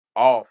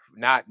off.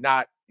 Not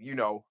my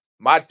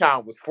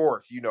time was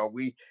forced.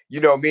 Me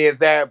and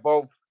Zab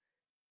both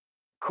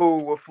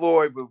cool with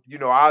Floyd, but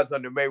I was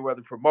under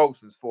Mayweather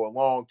Promotions for a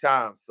long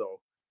time, so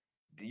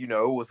it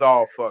was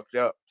all fucked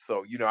up.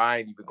 So I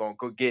ain't even gonna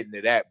go get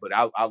into that. But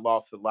I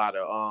lost a lot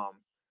of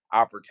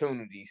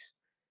opportunities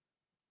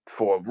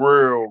for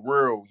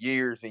real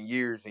years and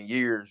years and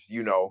years.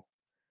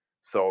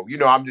 So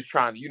I'm just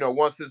trying to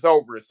once it's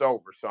over, it's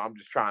over. So I'm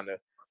just trying to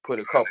put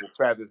a couple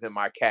feathers in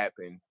my cap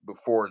and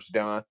before it's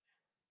done.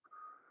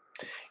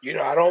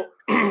 I don't.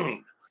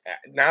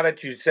 Now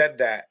that you said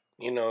that,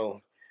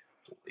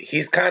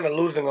 he's kind of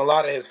losing a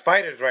lot of his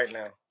fighters right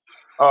now.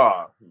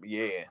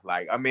 Yeah,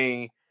 like I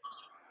mean,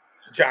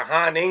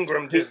 Jahan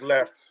Ingram he, just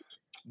left.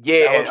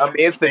 yeah, I mean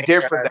it's the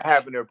difference of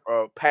having a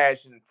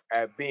passion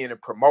at being a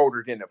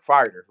promoter than a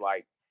fighter.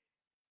 Like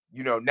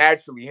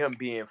naturally him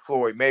being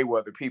Floyd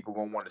Mayweather, people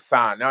gonna want to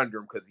sign under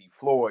him because he's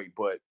Floyd,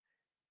 but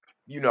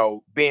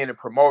being a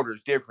promoter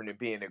is different than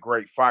being a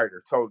great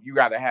fighter. So you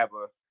got to have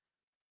a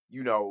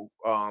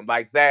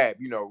like Zab,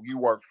 you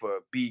work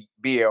for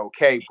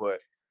BLK, but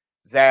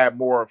Zab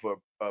more of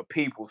a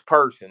people's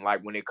person.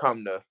 Like when it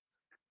come to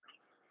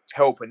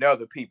helping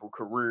other people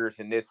careers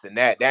and this and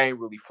that ain't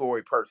really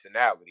Floyd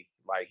personality.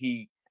 Like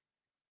he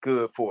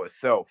good for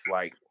himself.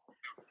 Like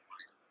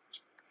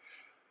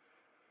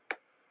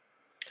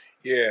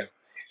yeah,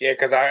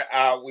 because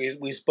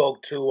we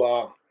spoke to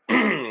what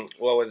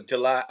was it,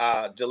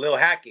 Jalil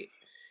Hackett,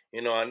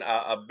 and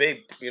a big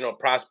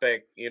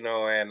prospect,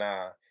 and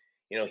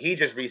he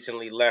just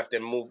recently left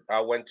and moved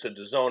went to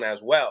the zone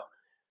as well.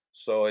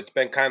 So it's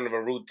been kind of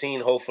a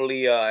routine.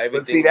 Hopefully,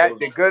 but see everything that goes.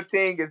 the good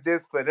thing is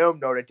this for them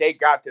though, that they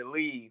got to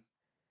leave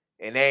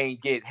and they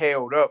ain't get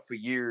held up for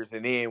years,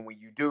 and then when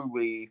you do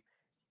leave,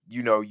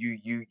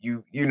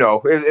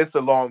 it's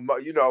a long,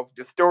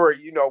 the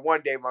story,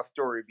 one day my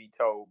story be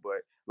told,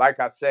 but like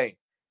I say,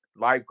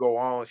 life go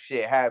on,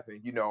 shit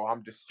happen,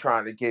 I'm just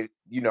trying to get,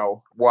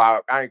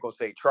 well, I ain't gonna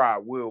say try, I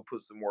will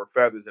put some more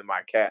feathers in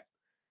my cap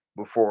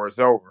before it's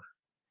over.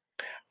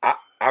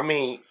 I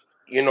mean,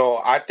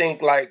 I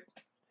think like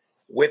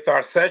with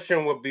our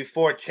session with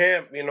Before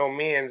Champ,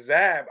 me and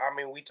Zab, I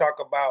mean, we talk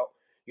about,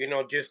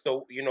 just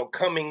the,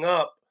 coming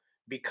up,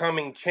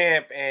 becoming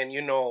champ, and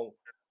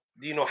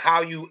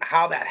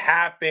how that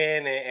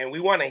happened, and we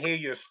want to hear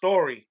your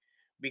story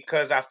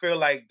because I feel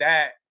like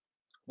that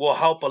will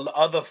help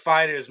other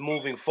fighters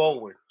moving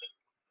forward.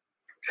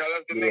 Tell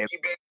us the Mickey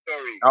Bay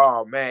story.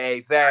 Oh man,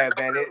 hey Zab,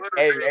 man,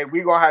 hey,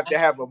 we gonna have to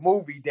have a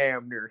movie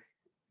damn near.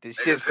 This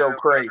shit's so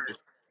crazy.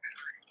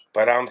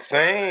 But I'm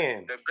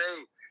saying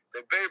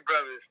the Bay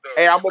Brothers story.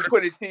 Hey, I'm gonna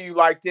put it to you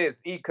like this,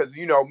 because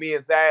me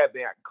and Zab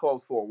been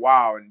close for a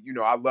while, and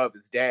I love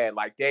his dad.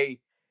 Like the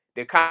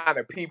kind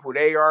of people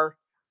they are.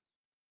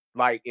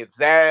 Like if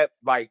Zab,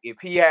 like if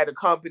he had a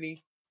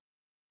company,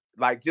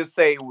 like just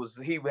say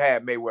he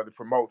had Mayweather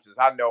Promotions,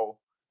 I know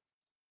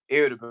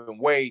it would have been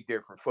way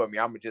different for me.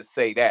 I'm gonna just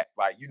say that.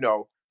 Like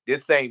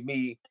this ain't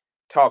me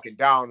talking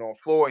down on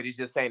Floyd. It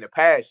just ain't a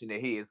passion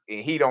that he is,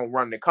 and he don't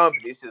run the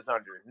company. It's just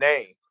under his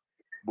name.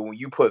 But when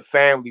you put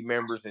family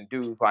members and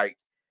dudes like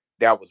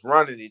that was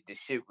running it, the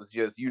shit was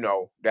just,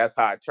 that's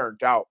how it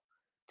turned out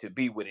to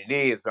be what it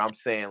is. But I'm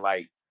saying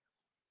like,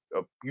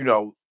 uh, you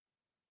know,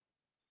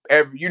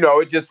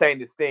 it just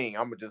ain't this thing.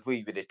 I'm gonna just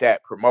leave it at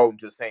that. Promoting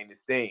just ain't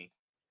this thing.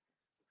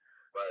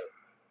 Right.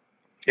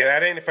 Yeah,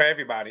 that ain't for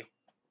everybody. Yeah,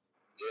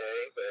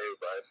 it ain't for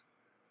everybody.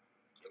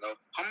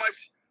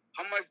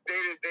 How much day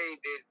to day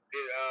did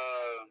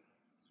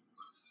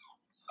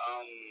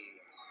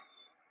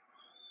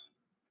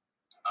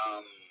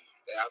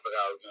I forgot what I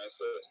was gonna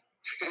say.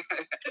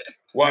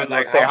 What,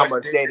 like say how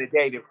much day to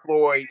day did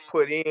Floyd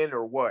put in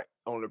or what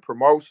on the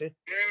promotion?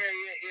 Yeah.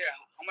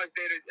 How much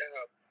day to day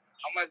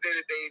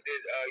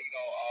did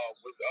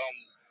was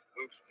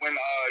when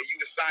you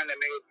were signed that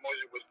Mayweather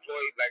promotion, was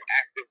Floyd like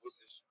active with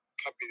this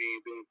company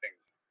and doing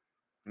things?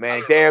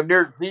 Man, damn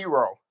near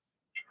zero.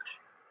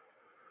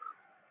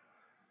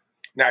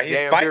 Now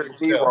he's fighting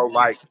zero, still.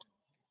 like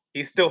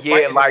he's still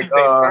fighting at the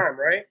same time,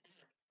 right?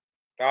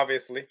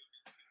 Obviously.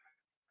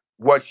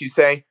 What you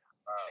say?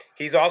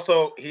 He's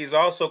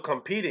also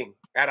competing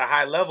at a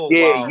high level.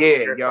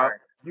 Yeah.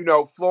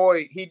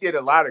 Floyd, he did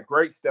a lot of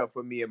great stuff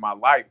for me in my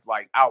life,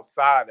 like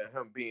outside of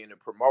him being a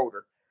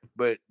promoter.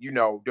 But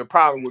the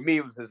problem with me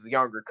was his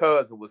younger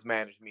cousin was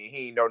managing me, and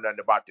he didn't know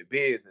nothing about the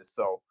business,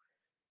 so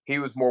he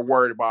was more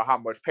worried about how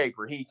much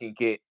paper he can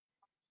get,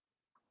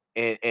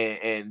 and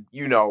it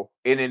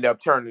ended up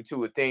turning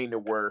to a thing to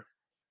where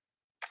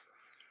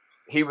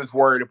he was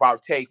worried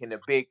about taking a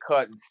big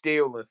cut and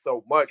stealing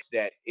so much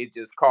that it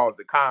just caused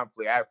a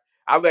conflict.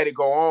 I let it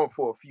go on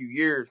for a few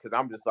years because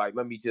I'm just like,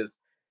 let me just,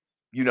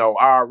 I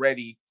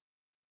already,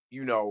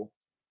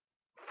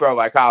 felt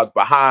like I was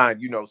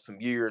behind,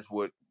 some years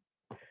with.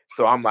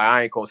 So I'm like,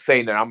 I ain't gonna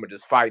say nothing. I'm gonna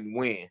just fight and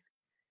win.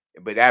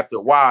 But after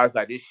a while, it's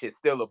like this shit's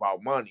still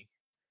about money.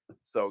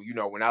 So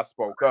when I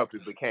spoke up,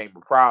 it became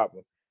a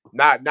problem.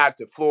 Not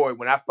to Floyd.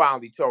 When I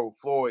finally told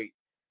Floyd,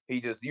 he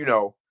just,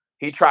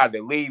 he tried to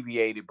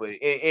alleviate it, but it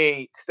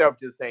ain't stuff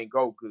just ain't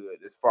go good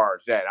as far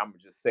as that. I'm gonna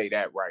just say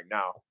that right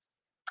now.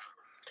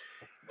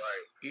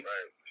 Right,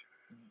 right.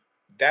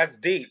 That's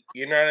deep.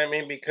 You know what I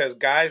mean? Because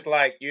guys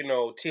like,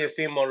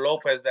 Teofimo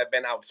Lopez that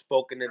been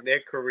outspoken in their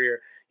career,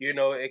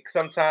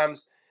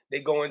 sometimes they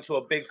go into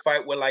a big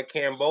fight with like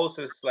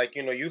Cambosis, like,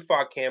 you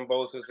fought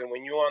Cambosis, and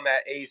when you're on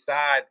that A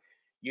side,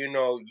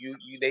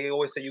 they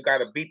always say you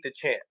gotta beat the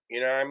champ.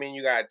 You know what I mean?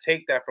 You gotta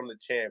take that from the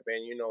champ.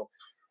 And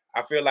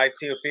I feel like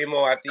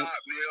Teofimo, I think,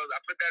 Stop, Mills. I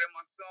put that in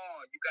my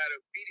song. You gotta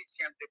beat the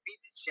champ to beat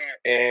the champ.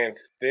 and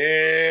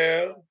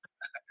still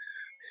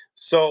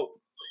so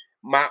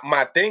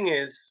my thing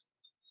is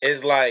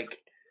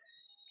like,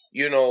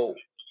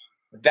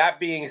 that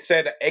being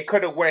said, it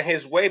could have went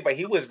his way, but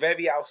he was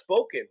very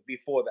outspoken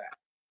before that.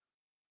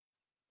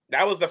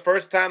 That was the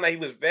first time that he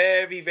was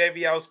very,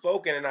 very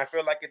outspoken, and I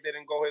feel like it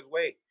didn't go his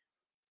way.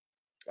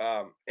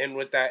 And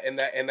with that, in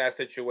that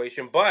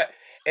situation. But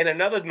in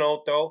another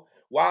note, though,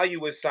 while you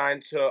were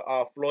signed to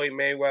Floyd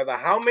Mayweather,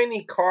 how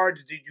many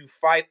cards did you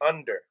fight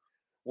under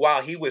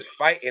while he was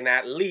fighting?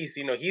 At least,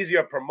 he's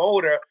your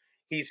promoter.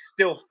 He's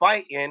still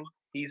fighting.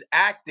 He's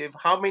active.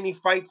 How many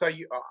fights are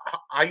you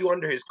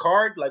under his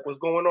card? Like, what's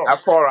going on? I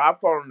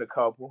fought him a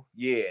couple.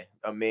 Yeah,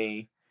 I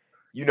mean,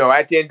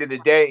 at the end of the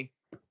day,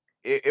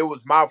 it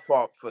was my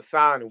fault for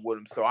signing with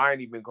him, so I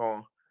ain't even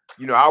going.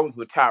 I was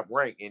with Top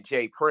Rank and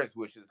Jay Prince,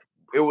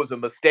 it was a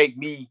mistake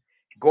me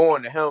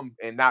going to him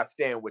and not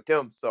staying with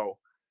them. So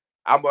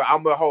I'm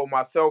gonna hold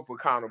myself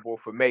accountable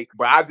for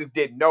but I just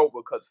didn't know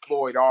because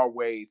Floyd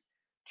always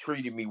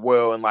treated me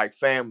well and like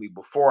family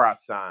before I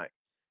signed.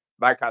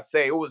 Like I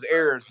say, it was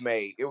errors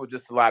made. It was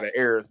just a lot of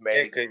errors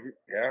made.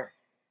 Yeah.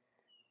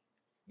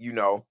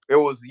 It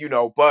was,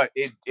 but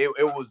it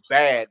was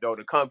bad though.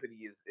 The company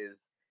is it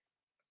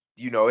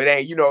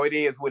ain't, it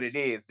is what it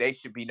is. They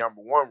should be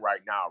number one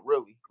right now,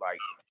 really. Like,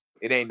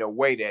 it ain't no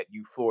way that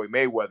you Floyd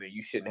Mayweather,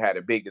 you shouldn't have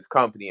the biggest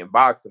company in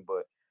boxing.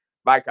 But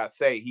like I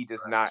say, he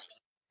does not.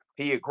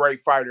 He a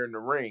great fighter in the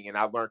ring, and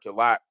I learned a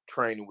lot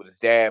training with his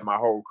dad my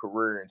whole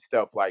career and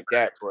stuff like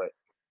that. But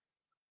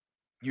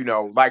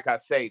like I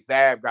say,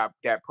 Zab got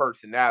that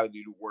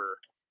personality to where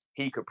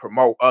he could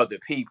promote other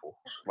people.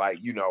 Like,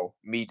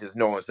 me just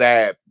knowing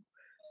Zab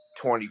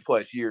 20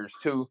 plus years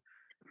too.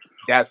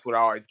 That's what I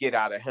always get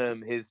out of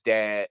him, his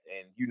dad,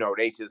 and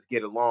they just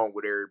get along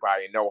with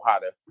everybody and know how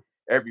to.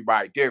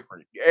 Everybody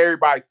different.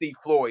 Everybody see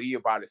Floyd, he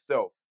about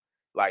himself.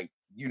 Like,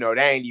 they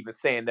ain't even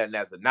saying nothing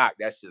as a knock.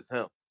 That's just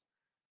him.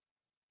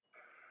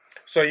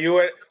 So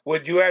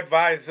would you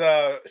advise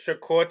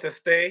Shakur to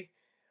stay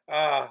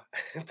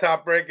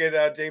Top Rank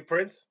and Jay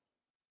Prince?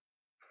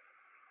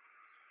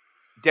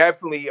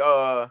 Definitely.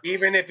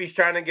 Even if he's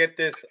trying to get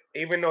this,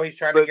 even though he's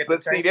trying to But get the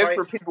see, tank this fight.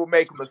 where people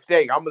make a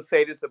mistake. I'm gonna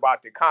say this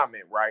about the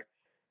comment, right?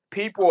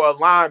 People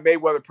align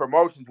Mayweather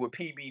Promotions with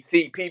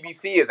PBC.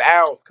 PBC is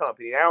Al's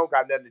company. That don't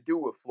got nothing to do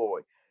with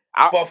Floyd.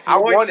 But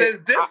Floyd says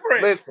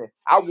different. Listen,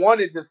 I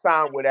wanted to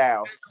sign with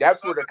Al.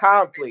 That's where the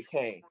conflict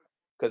came.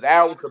 Because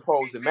Al was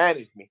supposed to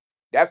manage me.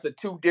 That's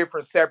two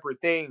different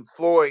separate things.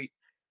 Floyd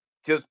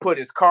just put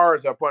his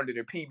cars up under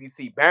the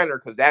PBC banner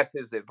because that's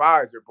his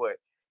advisor. But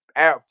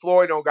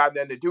Floyd don't got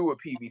nothing to do with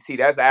PBC.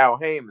 That's Al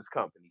Heyman's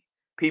company.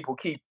 People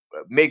keep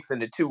mixing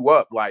the two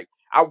up. Like,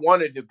 I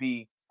wanted to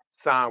be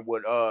signed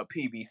with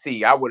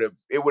PBC.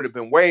 It would have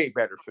been way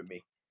better for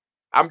me.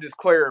 I'm just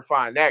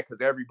clarifying that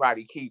because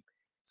everybody keep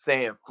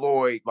saying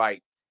Floyd,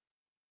 like,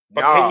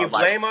 but can you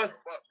like, blame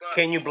us?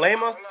 Can you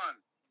blame us? Hold on.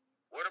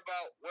 What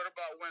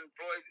about when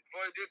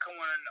Floyd did come on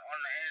the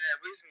internet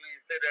recently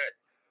and said that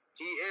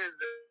he is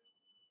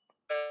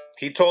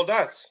he told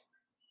us.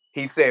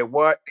 He said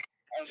what?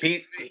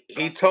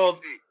 He told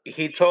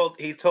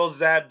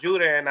Zab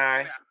Judah and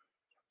I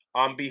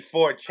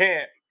before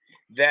Champ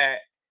that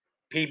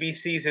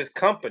PBC is his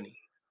company.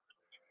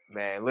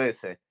 Man,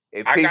 listen.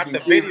 If I got the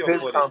PBC video was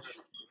his footage. company,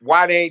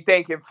 why they ain't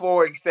thanking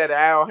Floyd instead of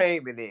Al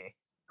Heyman then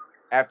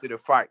after the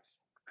fights?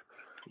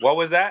 What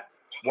was that?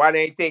 Why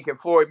they ain't thinking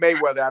Floyd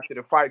Mayweather after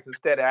the fights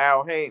instead of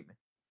Al Heyman?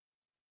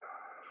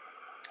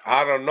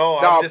 I don't know.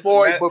 No,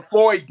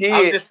 Floyd did.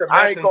 I'm just a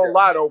I ain't gonna messenger.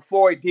 lie though.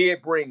 Floyd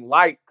did bring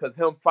light because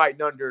him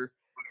fighting under.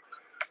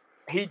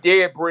 He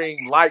did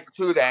bring light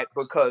to that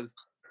because,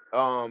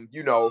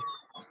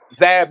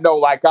 Zab know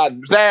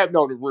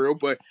the real,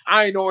 but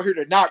I ain't on here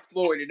to knock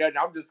Floyd or nothing.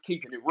 I'm just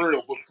keeping it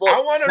real. But Floyd,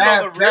 I want to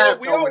know the real.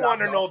 We all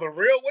want to know the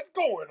real. What's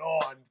going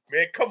on,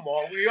 man? Come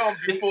on, we on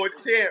before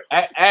Champ.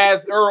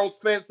 As Earl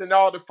Spence and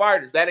all the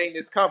fighters, that ain't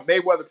his company.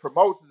 Mayweather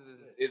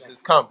Promotions is his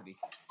company.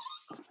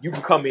 You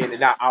can come in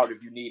and out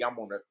if you need. I'm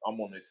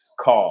on this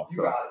call.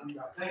 So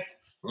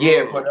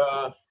yeah, but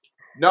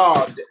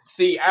no.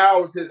 See,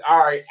 Al's his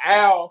all right.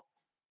 Al,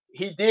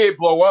 he did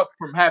blow up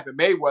from having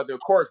Mayweather. Of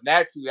course,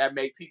 naturally that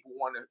made people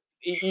want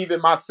to, even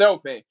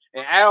myself and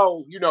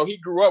Al. He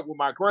grew up with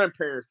my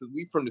grandparents because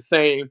we from the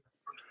same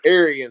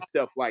area and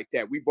stuff like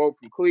that. We both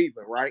from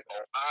Cleveland, right?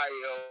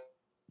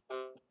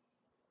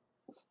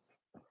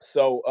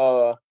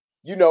 So,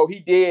 he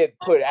did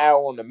put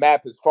Al on the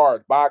map as far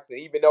as boxing,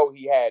 even though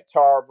he had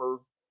Tarver,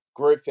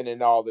 Griffin,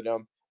 and all of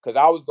them. because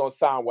I was gonna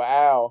sign with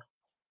Al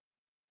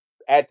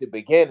at the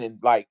beginning,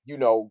 like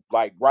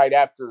like right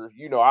after,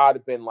 I'd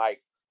have been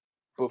like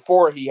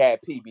before he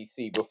had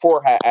PBC,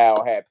 before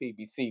Al had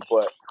PBC,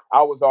 but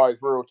I was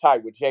always real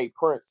tight with Jay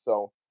Prince,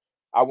 so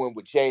I went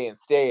with Jay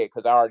instead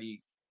because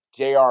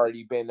Jay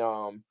already been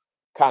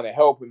kind of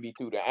helping me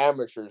through the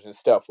amateurs and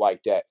stuff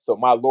like that. So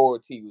my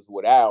loyalty was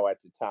with Al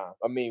at the time.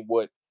 I mean,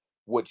 with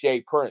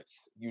Jay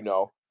Prince.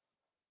 Yeah.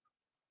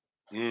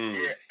 Hey,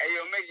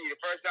 yo, Mickey, the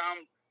first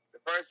time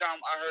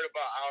I heard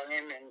about Al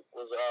Heyman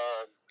was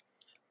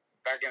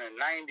back in the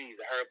 '90s.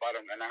 I heard about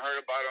him, and I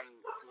heard about him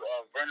through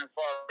Vernon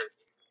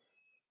Forrest.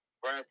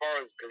 Vernon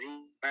Forrest, because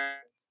he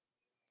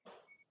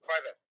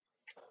fighter.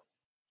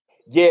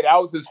 Yeah, that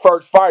was his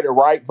first fighter,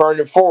 right?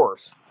 Vernon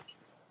Forrest.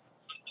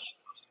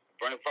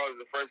 Vernon Forrest is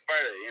the first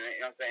fighter. You know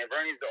what I'm saying?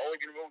 Vernie's the old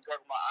in the room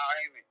talking about Al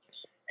Heyman.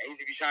 And he used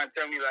to be trying to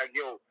tell me, like,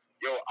 yo,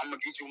 I'm going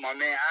to get you with my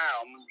man Al.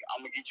 I'm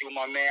going to get you with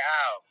my man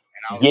Al.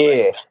 And I was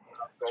Yeah.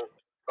 like,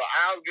 so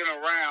Al's been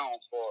around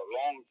for a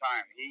long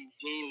time. He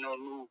ain't no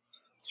new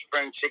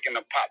spring chicken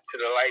to pop to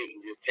the light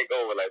and just take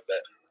over like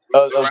that.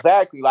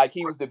 Exactly. Like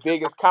he was the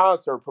biggest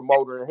concert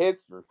promoter in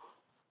history.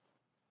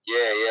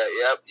 Yeah,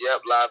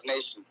 yep. Live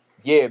Nation.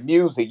 Yeah,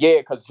 music. Yeah,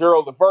 because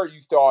Gerald Levert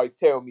used to always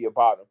tell me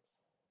about him.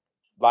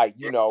 Like,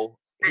 he's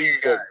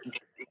the.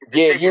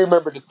 Yeah, you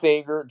remember the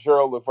singer,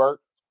 Gerald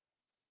Levert?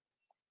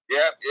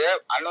 Yep.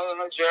 I know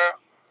Gerald.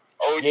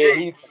 OG.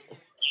 Yeah,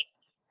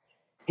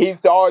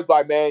 he's always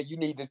like, man, you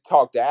need to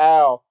talk to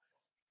Al.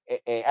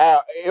 And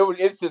Al,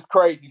 it's just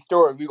crazy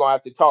story we're gonna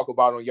have to talk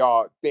about on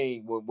y'all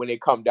thing when it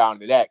come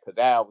down to that, because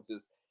Al was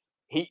just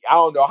I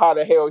don't know how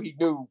the hell he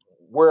knew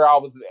where I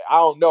was. I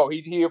don't know.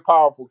 He a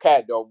powerful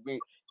cat though.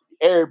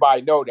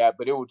 Everybody know that,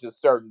 but it was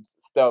just certain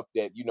stuff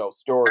that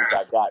stories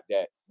I got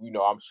that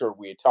I'm sure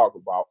we'd talk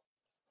about.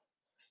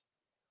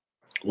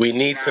 We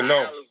need to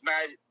know. Al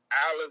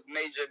is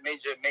major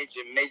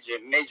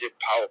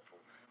powerful,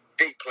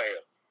 big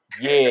player.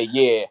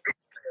 Yeah.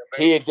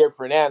 He a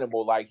different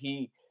animal. Like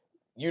he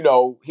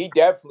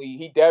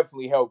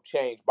definitely helped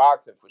change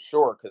boxing for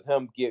sure. Cause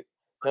him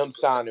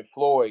signing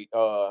Floyd.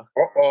 A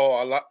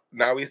lot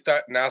now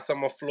now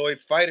some of Floyd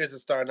fighters are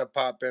starting to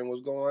pop in.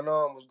 What's going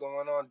on?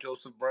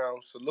 Joseph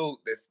Brown, salute.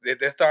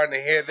 They're starting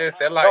to hear this.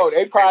 They're like,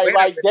 they probably hey,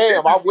 like,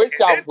 damn, I wish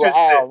I was with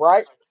Al,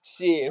 right?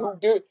 Shit,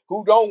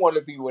 who don't want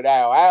to be with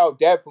Al? Al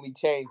definitely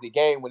changed the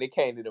game when it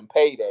came to them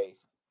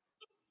paydays.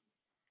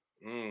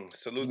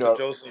 Salute to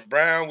Joseph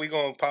Brown. We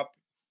gonna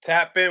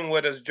tap in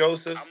with us,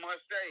 Joseph. I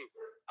must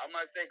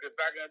say, because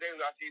back in the day,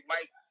 I see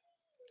Mike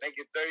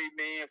making 30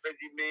 million,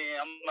 50 million.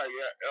 I'm like,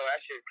 yo,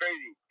 that shit's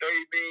crazy.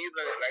 30 million,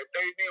 like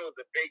 30 million was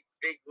a big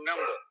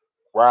number.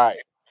 Right.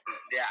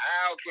 Yeah,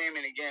 Al came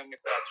in again and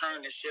started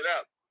turning this shit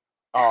up.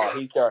 Oh,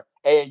 he started,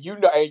 and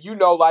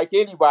like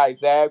anybody,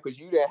 Zab, because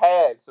you done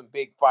had some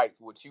big fights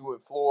with you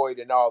and Floyd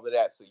and all of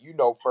that, so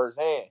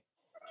firsthand.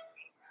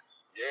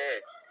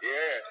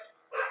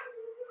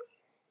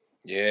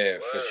 Yeah,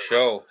 for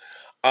sure.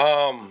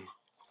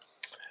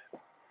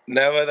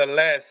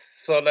 Nevertheless,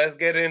 so let's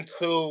get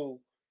into,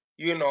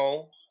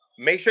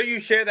 make sure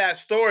you share that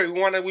story.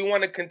 We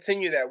want to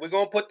continue that. We're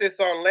gonna put this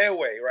on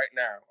layaway right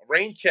now.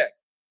 Rain check.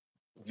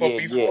 For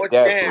before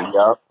definitely.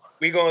 Yep.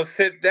 We're gonna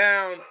sit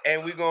down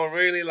and we're gonna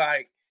really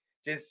like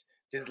just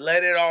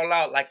let it all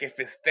out, like if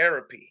it's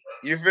therapy.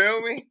 You feel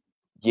me?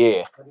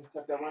 Yeah.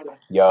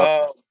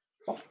 Yep.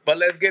 But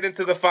let's get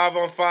into the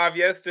 5-on-5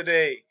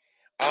 yesterday.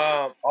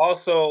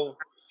 Also,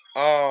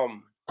 I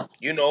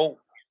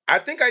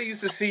think I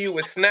used to see you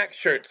with snack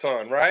shirts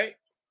on, right?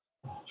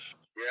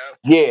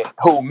 Yeah.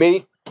 Who,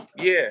 me?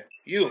 Yeah,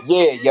 you.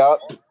 Yeah. Yup.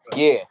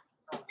 Yeah.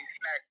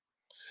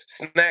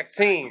 Snack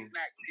team.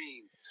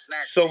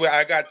 So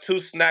I got two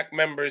snack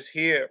members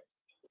here.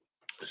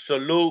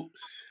 Salute.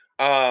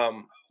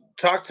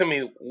 Talk to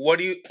me. What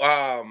do you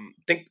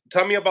think?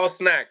 Tell me about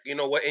Snack.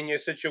 What in your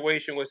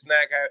situation with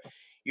Snack?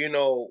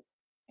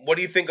 What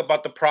do you think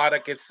about the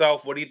product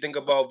itself? What do you think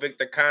about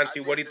Victor Conti?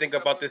 What do you think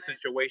about this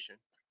situation?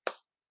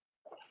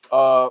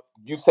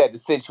 You said the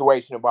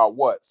situation about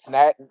what?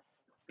 Snack?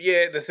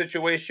 Yeah, the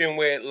situation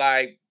with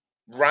like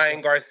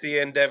Ryan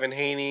Garcia and Devin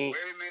Haney. Wait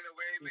a minute.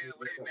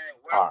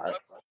 All right.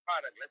 What's the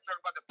product? Let's talk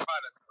about the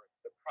product first.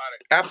 The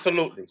product.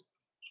 Absolutely.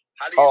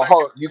 How do you like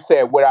it? You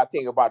said what I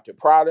think about the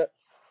product?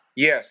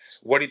 Yes.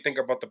 What do you think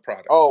about the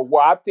product? Oh,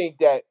 well, I think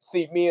that,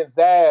 see, me and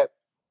Zab,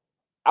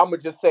 I'm going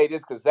to just say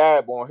this because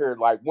Zab on here,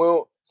 like,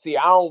 I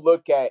don't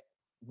look at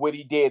what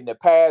he did in the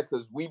past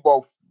because we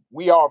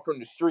are from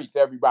the streets,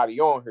 everybody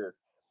on here.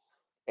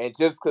 And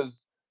just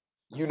because,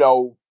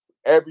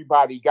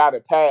 everybody got a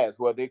pass,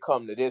 whether it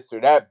come to this or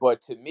that.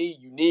 But to me,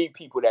 you need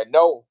people that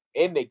know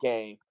in the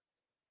game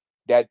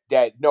that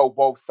know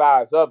both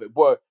sides of it.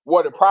 But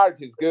the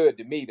product is good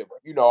to me.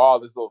 All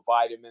this little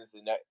vitamins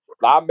and that.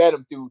 Like, I met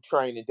him through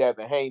training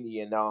Devin Haney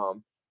and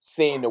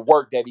seeing the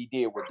work that he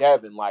did with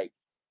Devin. Like,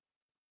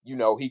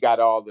 he got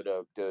all of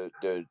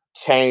the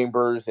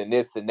chambers and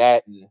this and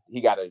that, and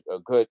he got a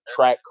good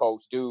track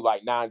coach dude,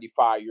 like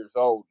 95 years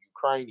old,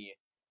 Ukrainian.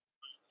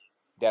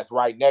 that's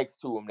right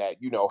next to him that,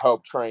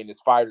 help train his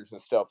fighters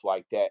and stuff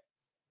like that.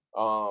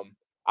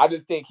 I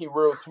just think he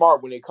real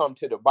smart when it comes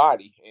to the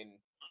body and,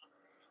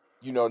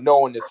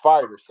 knowing his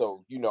fighter.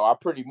 So, I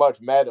pretty much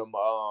met him,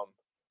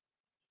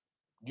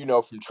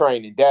 from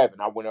training Devin.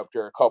 I went up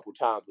there a couple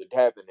times with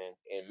Devin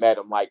and met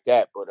him like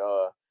that. But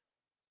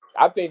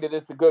I think that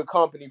it's a good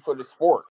company for the sport.